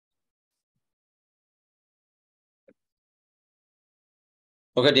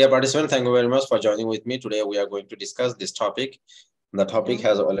Okay, dear participants, thank you very much for joining with me. Today we are going to discuss this topic. The topic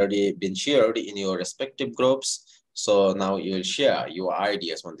has already been shared in your respective groups. So now you will share your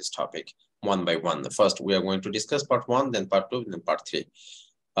ideas on this topic one by one. First, we are going to discuss part 1, then part 2, then part 3.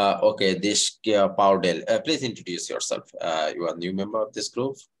 Okay, Dishkia Powdell, please introduce yourself. You are a new member of this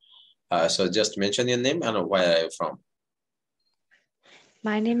group. So just mention your name and where are you from.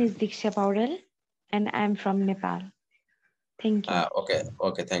 My name is Diksha Paudel and I am from Nepal. Thank you.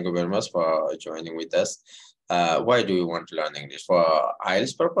 Okay, thank you very much for joining with us. Why do you want to learn English? For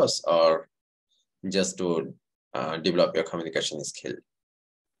IELTS purpose or just to develop your communication skill?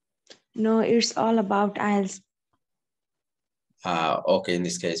 No, it's all about IELTS. Okay, in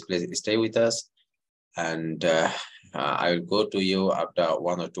this case, please stay with us and I will go to you after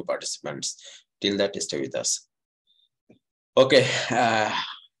 1 or 2 participants. Till that, stay with us. Okay,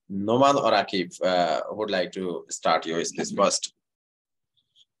 Noman or Akif would like to start your speech first.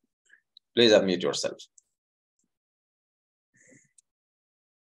 Please unmute yourself.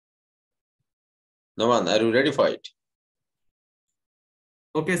 Noman, are you ready for it?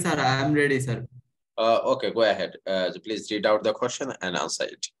 Okay, sir, I am ready, sir. Okay, go ahead. Please read out the question and answer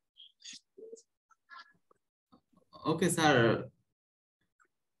it. Okay, sir.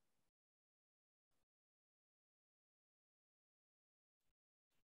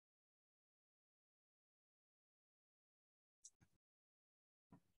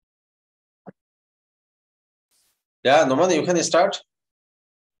 Yeah, Noman, you can start.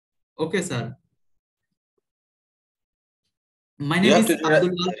 Okay, sir. My name is Abdullah.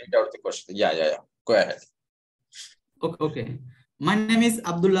 Read out the question. Yeah. Go ahead. Okay. My name is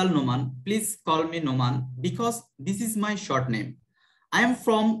Abdullah Noman. Please call me Noman because this is my short name. I am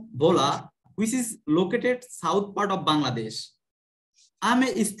from Bola, which is located south part of Bangladesh. I'm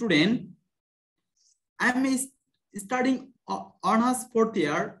a student. I'm studying honors 4th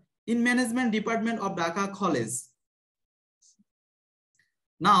year in management department of Dhaka College.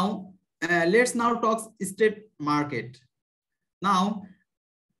 Now, let's now talk state market. Now,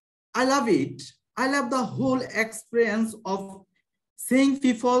 I love it. I love the whole experience of seeing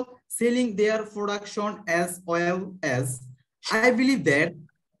people selling their production as well as I believe that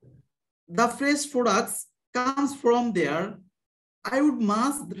the fresh products comes from there. I would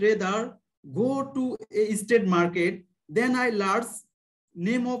much rather go to a state market than I large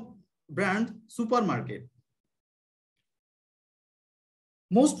name of brand supermarket.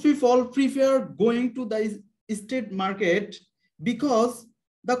 Most people prefer going to the state market because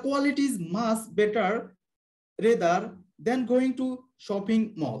the quality is much better rather than going to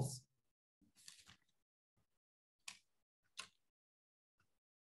shopping malls.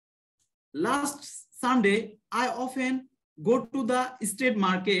 Last Sunday, I often go to the state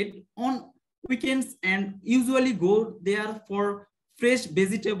market on weekends and usually go there for fresh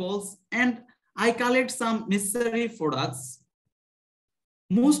vegetables and I collect some necessary products.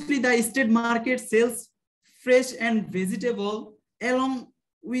 Mostly the state market sells fresh and vegetable along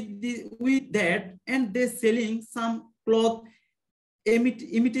with that, and they're selling some cloth,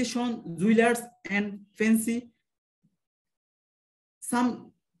 imitation jewelers and fancy,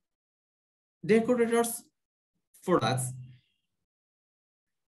 some decorators products.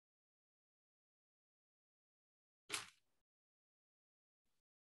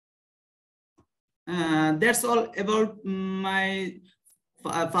 That's all about my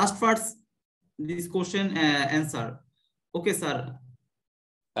first this question answer. Okay, sir.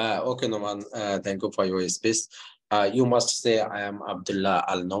 Okay, Noman, thank you for your speech. You must say, I am Abdullah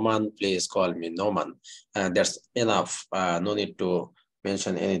Al Noman. Please call me Noman. That's enough. No need to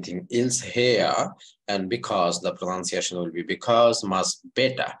mention anything else here. And because the pronunciation will be because must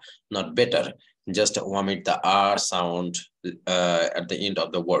better, not better. Just omit the R sound at the end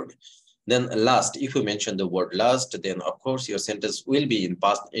of the word. Then last, if you mention the word last, then of course your sentence will be in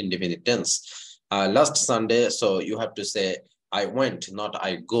past indefinite tense. Last Sunday, so you have to say, I went, not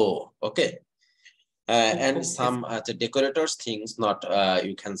I go. Okay. And some the decorators things, not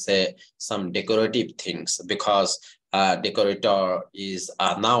you can say some decorative things because decorator is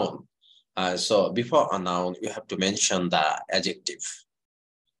a noun. So before a noun, you have to mention the adjective.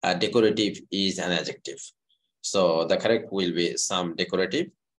 Decorative is an adjective. So the correct will be some decorative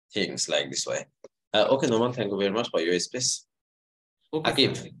things like this way. Okay, Noman, thank you very much for your space. Okay,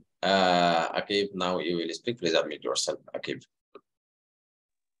 Akib. Akib, now you will speak. Please unmute yourself, Akib.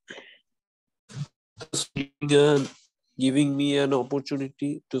 Giving me an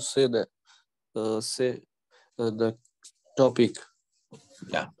opportunity to say that the topic.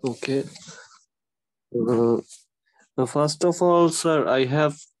 Yeah. Okay. First of all, sir, I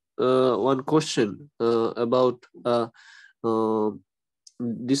have one question about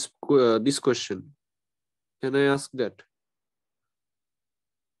this question. Can I ask that?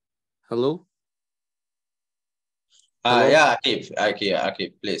 Hello? Hello? Yeah,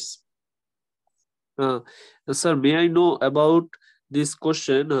 Akif, please. Sir, may I know about this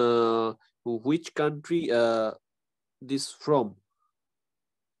question? Which country this from?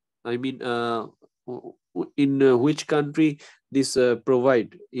 I mean, in which country this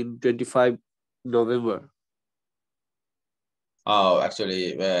provide in 25 November? Oh,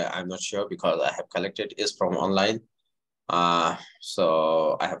 actually, I'm not sure because I have collected is from online.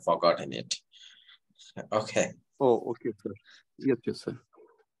 So I have forgotten it. Okay. Oh, okay, sir. Yes, sir.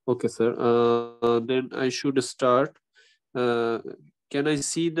 Okay, sir. Then I should start. Can I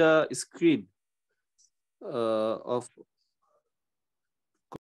see the screen of?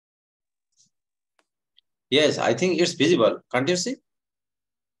 Yes, I think it's visible. Can't you see?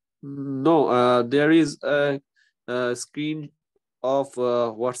 No, there is a screen of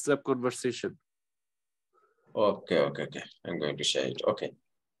WhatsApp conversation. Okay. I'm going to share it. Okay.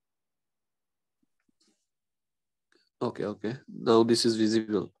 Okay. Now this is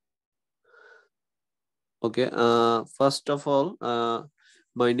visible. Okay. First of all,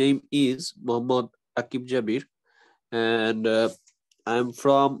 my name is Mohammad Akib Jabir, and I'm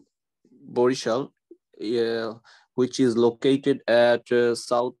from Borishal, which is located at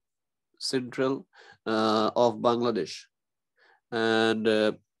south central of Bangladesh.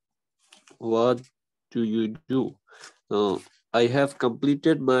 And what do you do? I have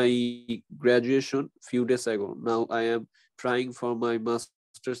completed my graduation few days ago. Now I am trying for my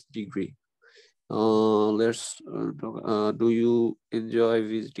master's degree. Do you enjoy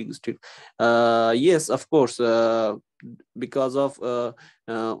visiting street? Yes, of course. Because of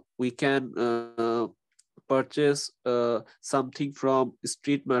we can purchase something from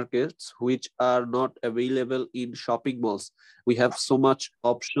street markets which are not available in shopping malls. We have so much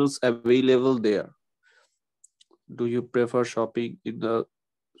options available there. Do you prefer shopping in the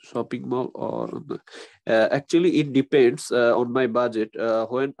shopping mall or actually it depends on my budget.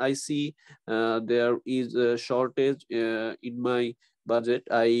 When I see there is a shortage in my budget,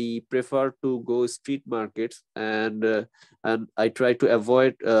 I prefer to go street markets, and I try to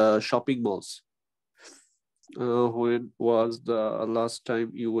avoid shopping malls. When was the last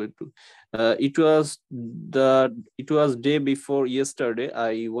time you went to? It was day before yesterday.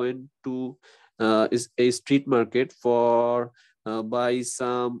 I went to a street market for buy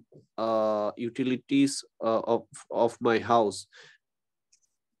some utilities of my house.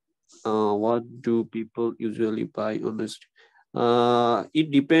 What do people usually buy on the street?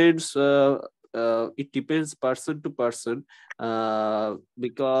 It depends. It depends person to person,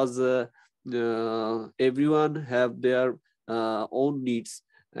 because everyone have their own needs,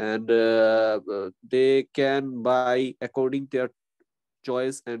 and they can buy according their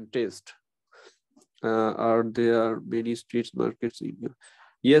choice and taste. Are there many street markets in here?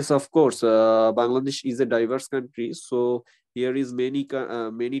 Yes, of course. Bangladesh is a diverse country, so here is many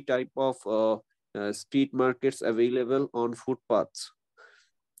type of street markets available on footpaths.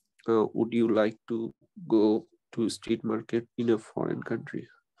 Would you like to go to street market in a foreign country?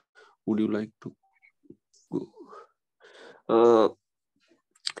 Would you like to go?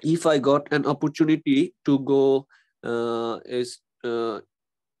 If I got an opportunity to go a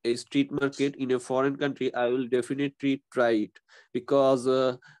street market in a foreign country, I will definitely try it, because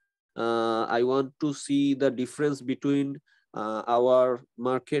I want to see the difference between our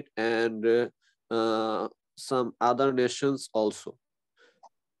market and some other nations also.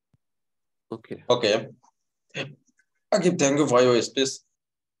 Okay. Okay. Akif, thank you for your speech.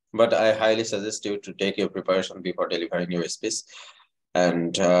 But I highly suggest you to take your preparation before delivering your speech.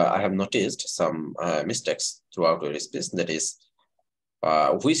 And I have noticed some mistakes throughout your speech. That is,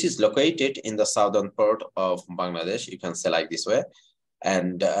 which is located in the southern part of Bangladesh. You can say like this way.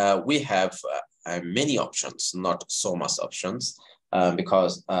 And we have many options, not so much options,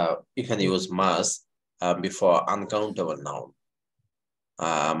 because you can use must before uncountable noun.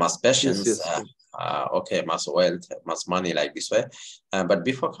 Must patience, Yes. okay, must wealth, must money, like this way. But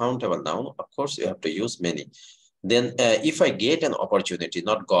before countable noun, of course, you have to use many. Then if I get an opportunity,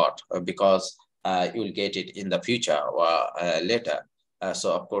 not got, because you will get it in the future or later.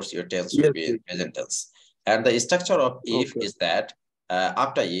 So of course, your tense will be in present tense. And the structure of if is that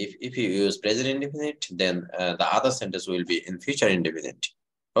after if you use present indefinite, then the other sentence will be in future indefinite.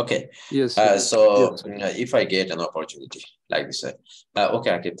 Okay. Yes. If I get an opportunity like this, okay,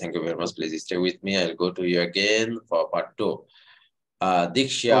 Akib, thank you very much. Please stay with me. I'll go to you again for part 2.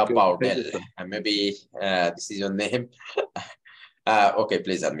 Diksha Okay. Paudel. Maybe this is your name. Okay,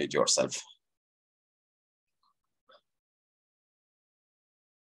 please unmute yourself.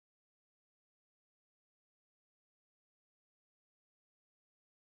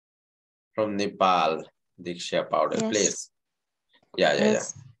 from Nepal, Diksha Powder, Yes. please. Yeah.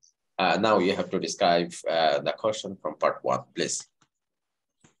 Yes. Now you have to describe the question from part 1, please.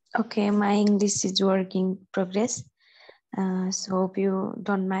 Okay, my English is work in progress. So hope you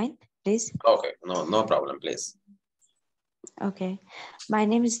don't mind, please. Okay, no problem, please. Okay, my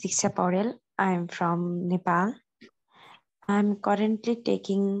name is Diksha Paurel. I'm from Nepal. I'm currently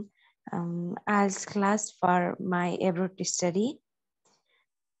taking IELTS class for my abroad study.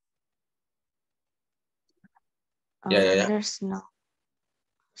 Yeah. There's no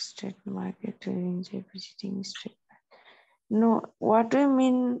street market to enjoy visiting street. No, what do you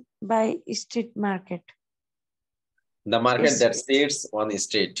mean by street market? The market that sits on the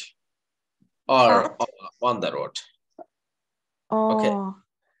street or Path? on the road. Oh, okay.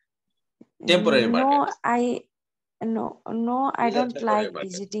 Temporary market. No, I These are don't temporary like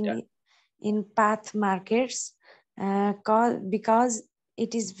market. visiting in path markets because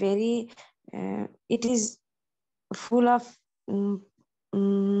it is very it is full of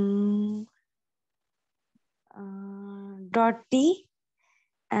dirty,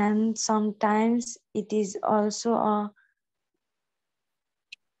 and sometimes it is also a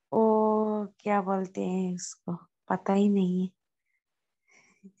क्या बोलते हैं इसको पता ही नहीं है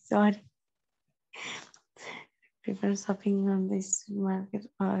sorry. Prefer shopping on this market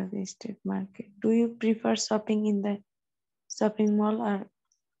or the street market? Do you prefer shopping in the shopping mall? Or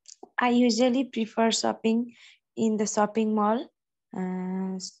I usually prefer shopping in the shopping mall,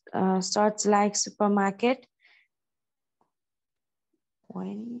 such like supermarket.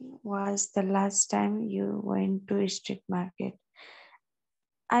 When was the last time you went to a street market?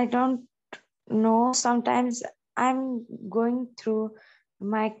 I don't know. Sometimes I'm going through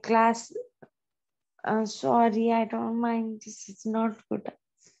my class. Sorry, I don't mind. This is not good.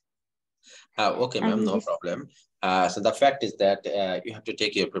 Okay, ma'am, no problem. So the fact is that you have to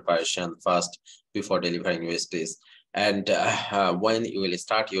take your preparation first before delivering your speech. And when you will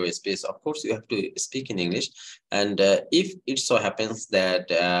start your speech, of course, you have to speak in English. And if it so happens that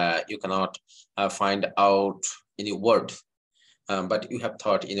you cannot find out any word, but you have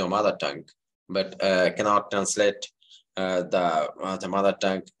thought in your mother tongue, but cannot translate the mother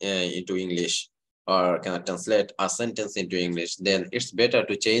tongue into English, or cannot translate a sentence into English, then it's better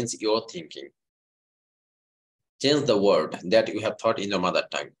to change your thinking. Change the word that you have thought in your mother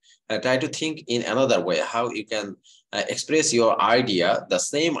tongue. Try to think in another way, how you can express your idea, the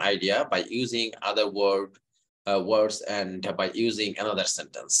same idea, by using other words and by using another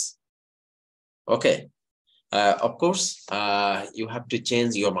sentence. Okay. Of course, you have to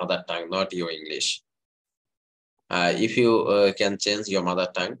change your mother tongue, not your English. If you can change your mother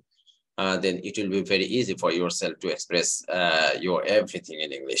tongue, then it will be very easy for yourself to express your everything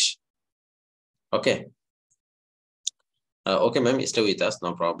in English. Okay. Okay, ma'am, stay with us,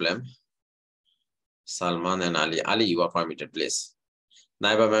 no problem. Salman and Ali. Ali, you are permitted, please.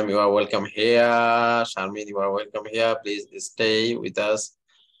 Naiba, ma'am, you are welcome here. Sharmin, you are welcome here. Please stay with us.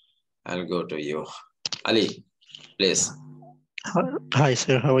 I'll go to you. Ali, please. Hi,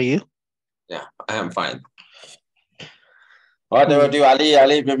 sir. How are you? Yeah, I am fine. What about you, Ali?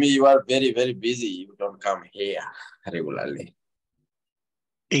 Ali, maybe you are very, very busy. You don't come here regularly.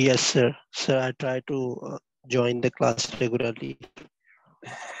 Yes, sir. Sir, I try to join the class regularly.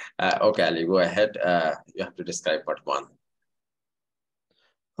 Okay, Ali, go ahead. You have to describe part 1.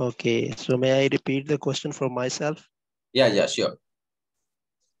 Okay, so may I repeat the question for myself? Yeah, sure.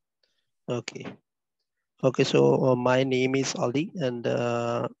 Okay. Okay, so my name is Ali, and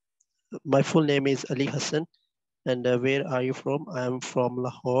my full name is Ali Hassan. And where are you from? I am from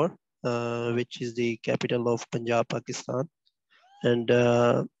Lahore, which is the capital of Punjab, Pakistan. And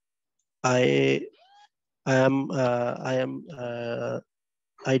I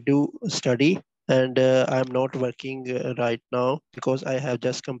do study, and I'm not working right now because I have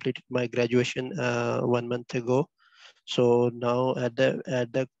just completed my graduation 1 month ago. So now at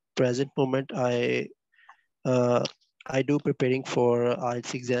the present moment, I do preparing for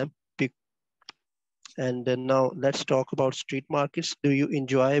IELTS exam. And now let's talk about street markets. Do you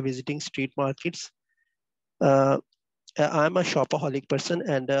enjoy visiting street markets? I'm a shopaholic person,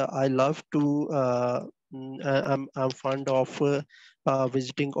 and I love to. I'm fond of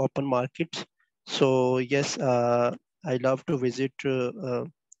visiting open markets. So yes, I love to visit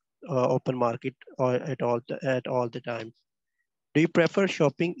open market or at all the time. Do you prefer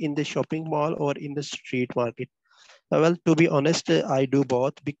shopping in the shopping mall or in the street market? Well, to be honest, I do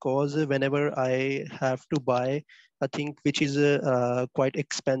both, because whenever I have to buy a thing which is quite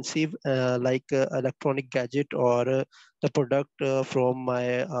expensive, like electronic gadget or the product from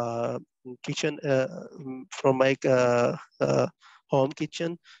my kitchen, from my home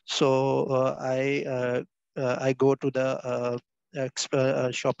kitchen. So I go to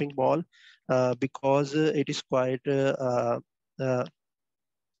the shopping mall because uh, it is quite uh, uh,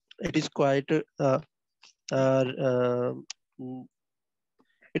 mm,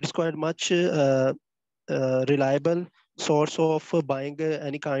 it is quite much reliable source of buying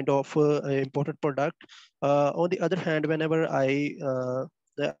any kind of imported product. On the other hand, whenever I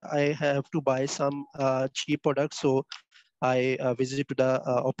have to buy some cheap products, so I visit to the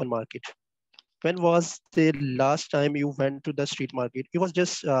open market. When was the last time you went to the street market? It was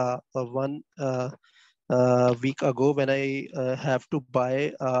just one week ago when I have to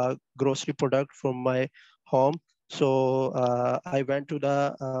buy grocery product from my home. So I went to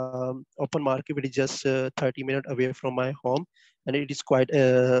the open market, which is just 30 minutes away from my home, and it is quite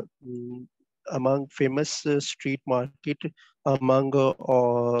among famous street market among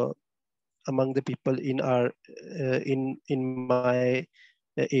among the people in our in my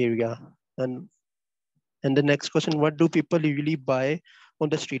area. And and the next question, what do people usually buy on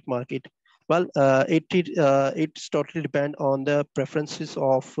the street market? Well, it's totally depend on the preferences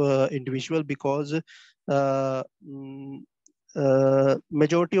of individual because mm,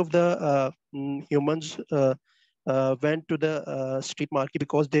 majority of the humans went to the street market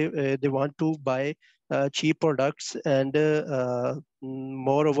because they want to buy cheap products and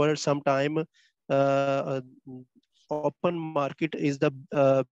moreover sometime open market is the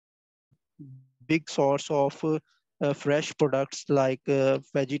big source of fresh products like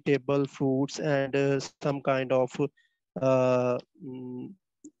vegetable fruits and some kind of uh, mm,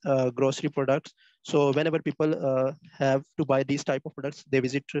 grocery products. So whenever people have to buy these type of products, they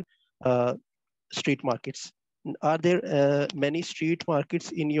visit uh, street markets. Are there many street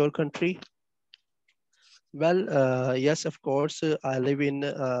markets in your country? Well, yes, of course. I live in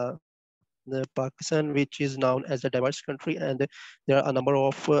Pakistan, which is known as a diverse country, and there are a number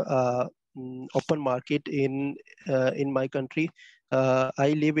of open market in my country.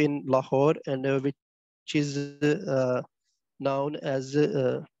 I live in Lahore, and which is known as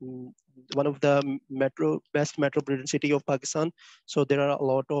one of the best metropolitan city of Pakistan. So there are a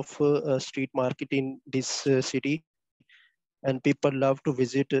lot of street market in this city, and people love to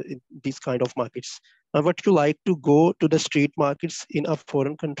visit these kind of markets. Would you like to go to the street markets in a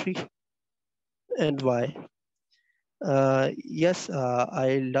foreign country, and why? Yes,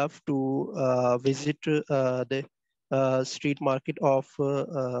 I love to visit the street market of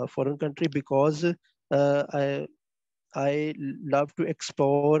foreign country because I love to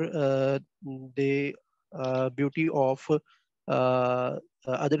explore the beauty of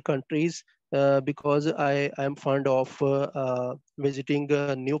other countries because I am fond of visiting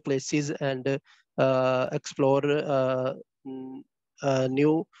new places and explore mm,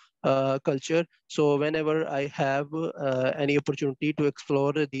 new culture. So whenever I have any opportunity to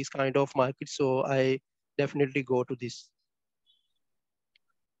explore these kind of markets, so I definitely go to this.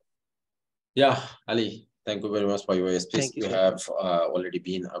 Yeah, Ali, thank you very much for your speech. Thank you, You sir. have already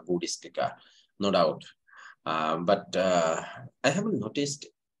been a good speaker, no doubt. But I haven't noticed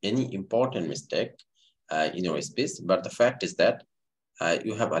any important mistake in your speech. But the fact is that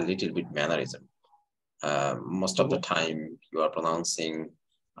you have a little bit mannerism. Most of the Mhm. time, you are pronouncing.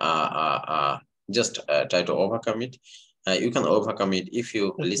 Just try to overcome it. You can overcome it if you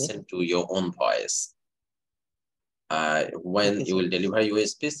Okay. listen to your own voice. Okay, When you sir. will deliver your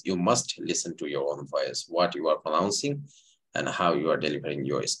speech, you must listen to your own voice, what you are pronouncing, and how you are delivering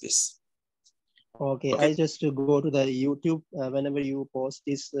your speech. Okay, Okay. I just go to the YouTube whenever you post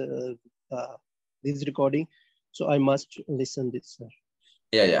this recording, so I must listen this, sir.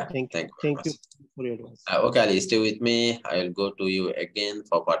 Yeah. Thank Thank you. you very Thank much. you for your advice. Okay, Ali, stay with me. I will go to you again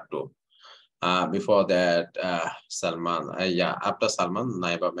for part two. Before that, Salman. Yeah, after Salman,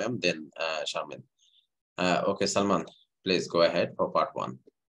 Naiba ma'am, then Sharmin. Okay, Salman, please go ahead for part one.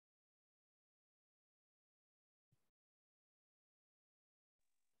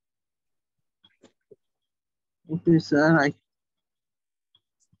 Okay, sir.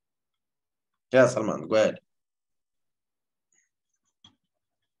 Yeah, Salman, go ahead.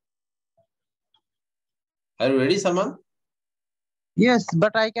 Are you ready, Salman? Yes,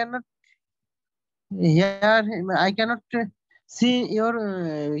 but I cannot hear him. I cannot see your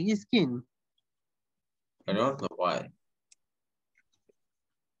skin. I don't know why.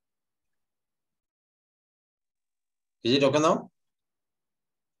 Is it okay now?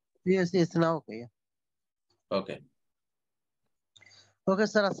 Yes, now okay. Okay. Okay,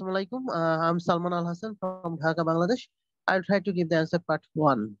 sir. Assalamu alaikum. I'm Salman Al Hassan from Dhaka, Bangladesh. I'll try to give the answer part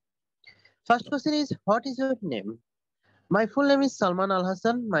one. First question is, what is your name? My full name is Salman Al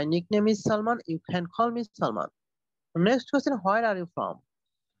Hassan. My nickname is Salman. You can call me Salman. Next question, where are you from?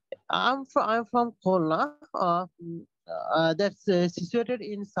 I'm from Khulna. That's situated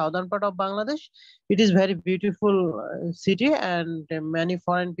in southern part of Bangladesh. It is very beautiful city, and many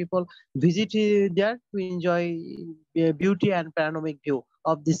foreign people visit there to enjoy beauty and panoramic view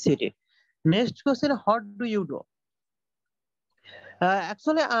of this city. Next question, what do you do?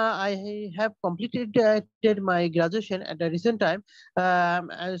 Actually, I have completed my graduation at a recent time. I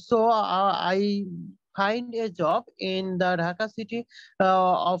find a job in the Dhaka city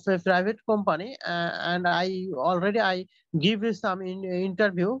of a private company, and I give some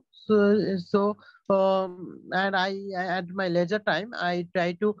interview. And I at my leisure time I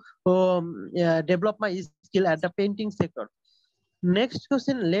try to develop my skill at the painting sector. Next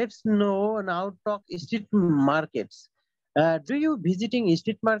question, let's know now talk street markets. Do you visiting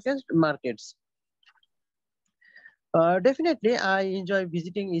street markets? Definitely, I enjoy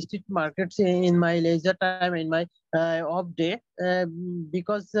visiting street markets in my leisure time, in my off day,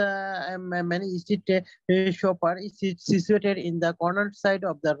 because many street shopper is situated in the corner side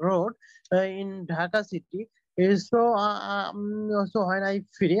of the road in Dhaka city. So when I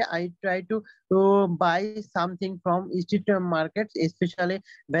free, I try to buy something from street markets, especially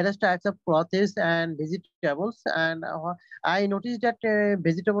various types of clothes and vegetables. And I noticed that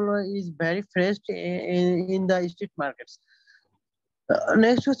vegetable is very fresh in the street markets.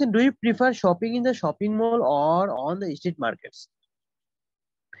 Next question, do you prefer shopping in the shopping mall or on the street markets?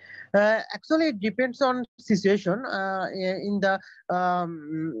 Actually, it depends on situation. In the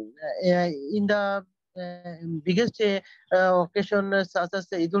biggest occasion such as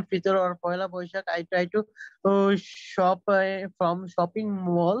Eid ul Fitr or Poila Boishak, I try to shop from shopping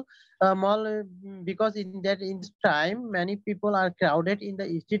mall because in this time many people are crowded in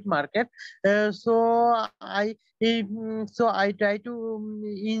the street market. So I try to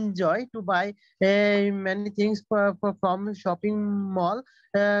enjoy to buy many things from shopping mall,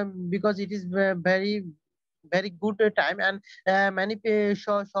 because it is very good time, and many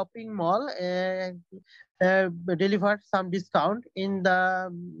shopping mall deliver some discount in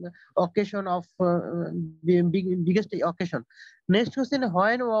the occasion of biggest occasion. Next question,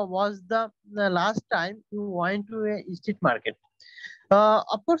 when was the last time you went to a street market?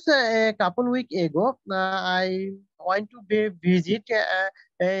 Of course, a couple week ago, I went to visit to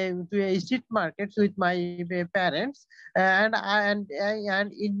a street markets with my parents, and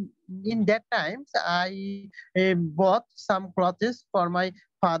in that times I bought some clothes for my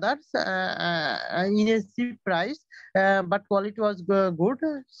fathers in a cheap price, but quality was good.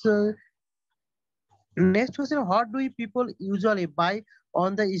 So next question, what do you people usually buy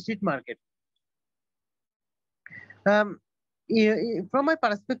on the street market? Um, from my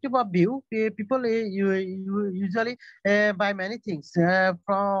perspective of view, people usually buy many things from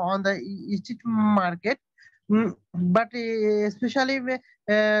on the street market. But especially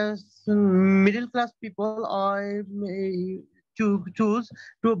middle class people or to choose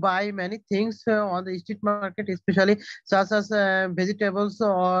to buy many things on the street market, especially such as vegetables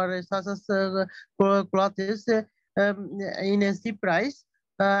or such as clothes in a cheap price.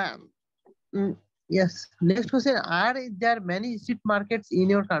 Uh, Mm, yes. Next question: are there many street markets in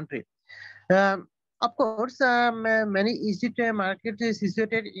your country? Of course, many street markets is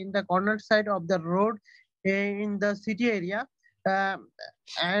situated in the corner side of the road in the city area. Um,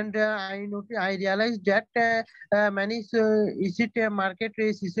 and I realized that many street market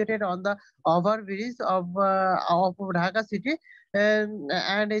is situated on the overbridge of Dhaka city,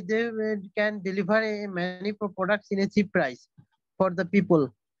 and they can deliver many products in a cheap price for the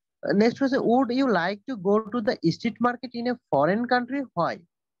people. Next question, would you like to go to the street market in a foreign country? Why?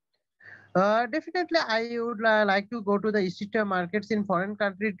 Definitely, I would like to go to the street markets in foreign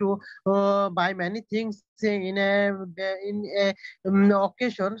country to buy many things in a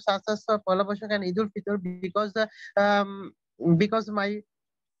occasion such as Poila Boishakh and Eid ul Fitr, because my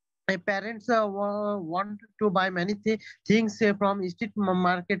parents want to buy many things from street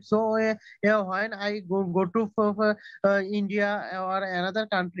market. So yeah, when I go to India or another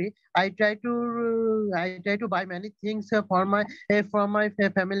country, I try to buy many things for my from my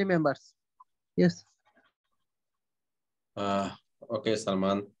family members. Yes. Okay,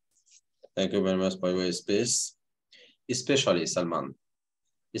 Salman. Thank you very much for your space. Especially Salman,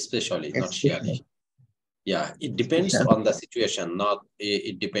 especially, not Especially. surely. Yeah, it depends on the situation, not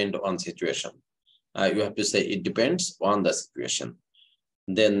it depend on situation. You have to say it depends on the situation.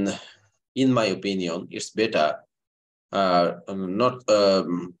 Then, in my opinion, it's better not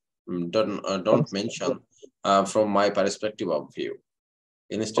don't mention from my perspective of view.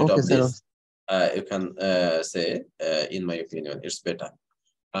 Instead Okay, of sir. this, you can say, in my opinion, it's better.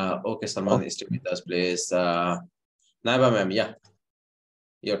 Okay, Salman, stay with us, please. Naiba ma'am, yeah,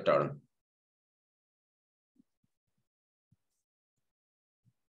 your turn.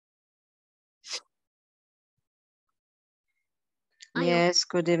 Yes,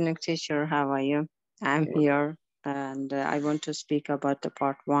 good evening, teacher. How are you? I'm here and I want to speak about the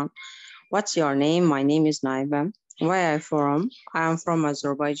part one. What's your name? My name is Naiba. Where are you from? I am from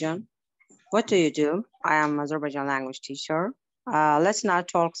Azerbaijan. What do you do? I am Azerbaijan language teacher. Let's now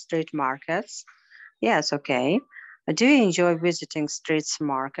talk street markets. Yes, okay. Do you enjoy visiting street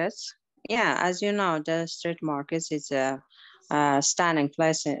markets? Yeah, as you know, the street markets is a standing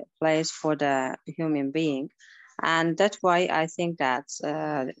place for the human being. And that's why I think that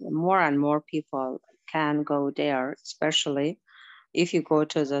more and more people can go there, especially if you go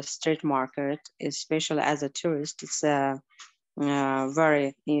to the street market, especially as a tourist. It's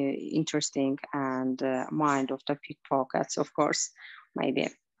very interesting and mind of the pickpockets, of course, maybe.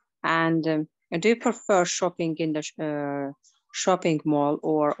 And do you prefer shopping in the shopping mall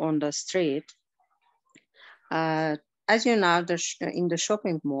or on the street? Uh, as you know, in the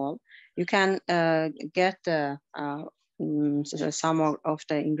shopping mall, you can get some of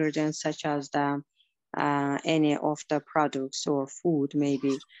the ingredients such as the any of the products or food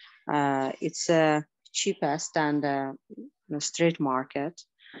maybe. It's cheapest than the street market.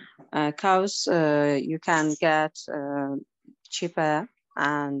 Cows you can get cheaper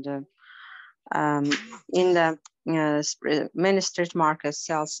and um, in the many street markets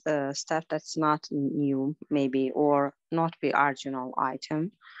sells stuff that's not new maybe or not the original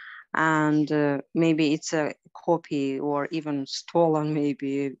item and maybe it's a copy or even stolen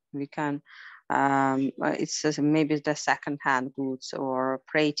maybe we can it's maybe the second-hand goods or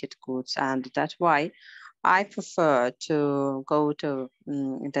created goods and that's why I prefer to go to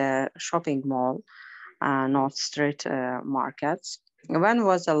the shopping mall, not street markets. When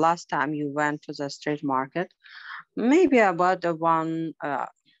was the last time you went to the street market? Maybe about 1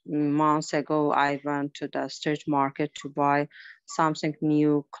 month ago, I went to the street market to buy something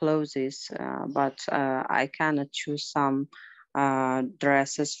new clothes, but I cannot choose some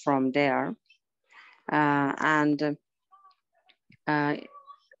dresses from there. And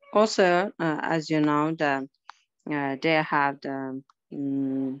also, as you know, they have the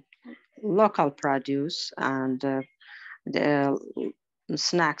local produce and the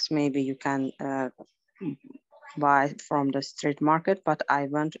snacks maybe you can buy from the street market, but I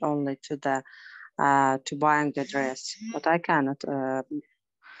went only to the to buying the dress, but I cannot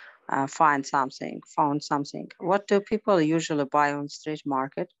found something. What do people usually buy on street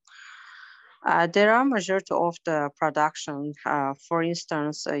market? There are majority of the production. For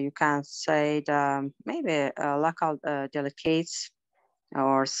instance, you can say the maybe local delicates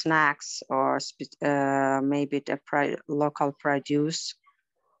or snacks or maybe the local produce.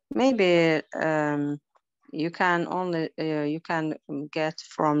 Maybe you can only you can get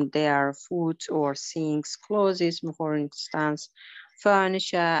from their food or things, clothes, for instance,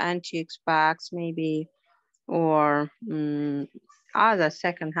 furniture, antiques, bags, maybe, or other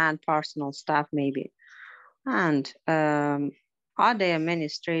secondhand personal stuff, maybe. And are there many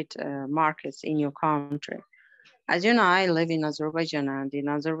street markets in your country? As you know, I live in Azerbaijan, and in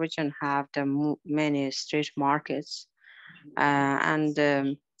Azerbaijan have the many street markets.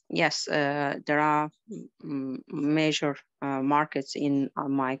 And yes, there are major markets in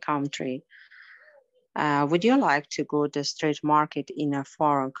my country. Would you like to go to street market in a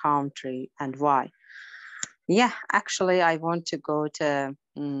foreign country and why? Yeah, actually, I want to go to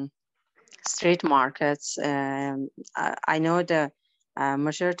street markets. I know the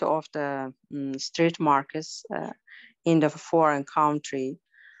majority of the street markets in the foreign country.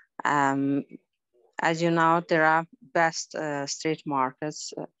 Um, as you know, there are best street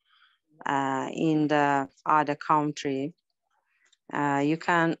markets in the other country. I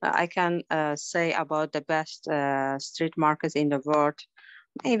can say about the best street markets in the world.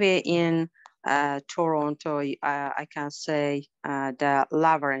 Maybe in Toronto, I can say the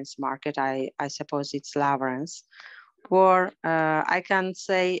Lawrence market. I suppose it's Lawrence. Or I can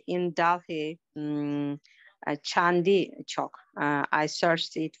say in Delhi, Chandi Chowk. I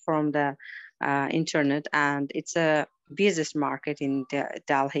searched it from the internet, and it's a business market in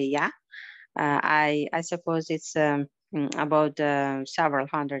Delhi. Yeah, I suppose it's about several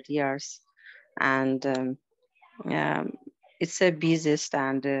hundred years, and it's a business,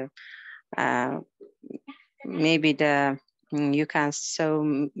 and maybe you can sell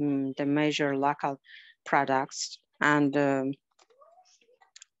the major local products and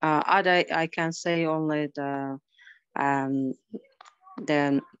other I can say only the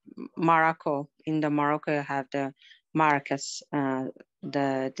Morocco. In the Morocco you have the markets.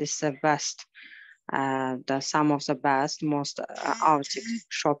 This is the best some of the best, most authentic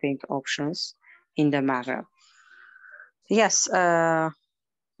shopping options in the Maghreb. Yes,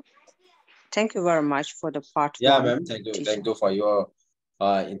 thank you very much for the part Yeah, one. ma'am. Thank you for your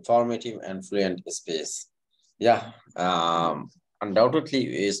informative and fluent space. Yeah, undoubtedly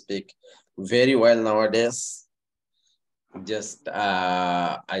you speak very well nowadays. Just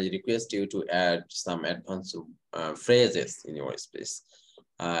I request you to add some advanced phrases in your space.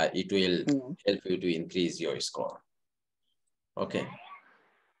 It will help you to increase your score. Okay.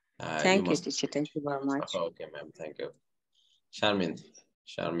 Thank you, teacher. Thank you very much. Okay, ma'am. Thank you. Sharmin,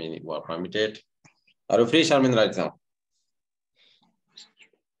 you are permitted. Are you free, Sharmin, right now?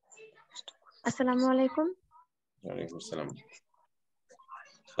 Assalamu alaikum. Walaikum salam.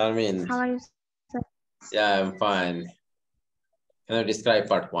 Sharmin. How are you, sir? Yeah, I'm fine. Can I describe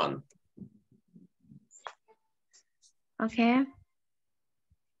part one? Okay.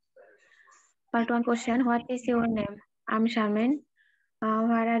 Part one question. What is your name? I'm Sharmin.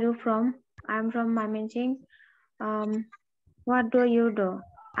 Where are you from? I'm from Mymensingh. What do you do?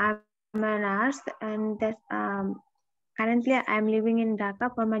 I'm a nurse, and currently I'm living in Dhaka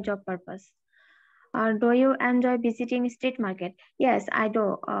for my job purpose. Do you enjoy visiting street market? Yes, I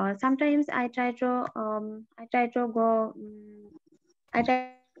do. Sometimes I try to go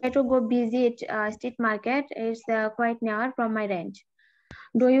visit street market. It's quite near from my range.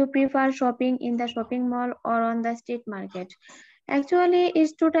 Do you prefer shopping in the shopping mall or on the street market? Actually,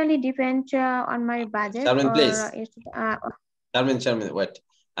 it's totally depends on my budget Sharmin, please. Sharmin, wait.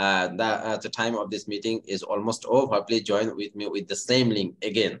 The time of this meeting is almost over. Please join with me with the same link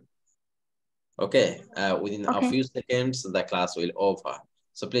again. Okay. Within a few seconds, the class will over.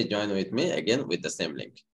 So please join with me again with the same link.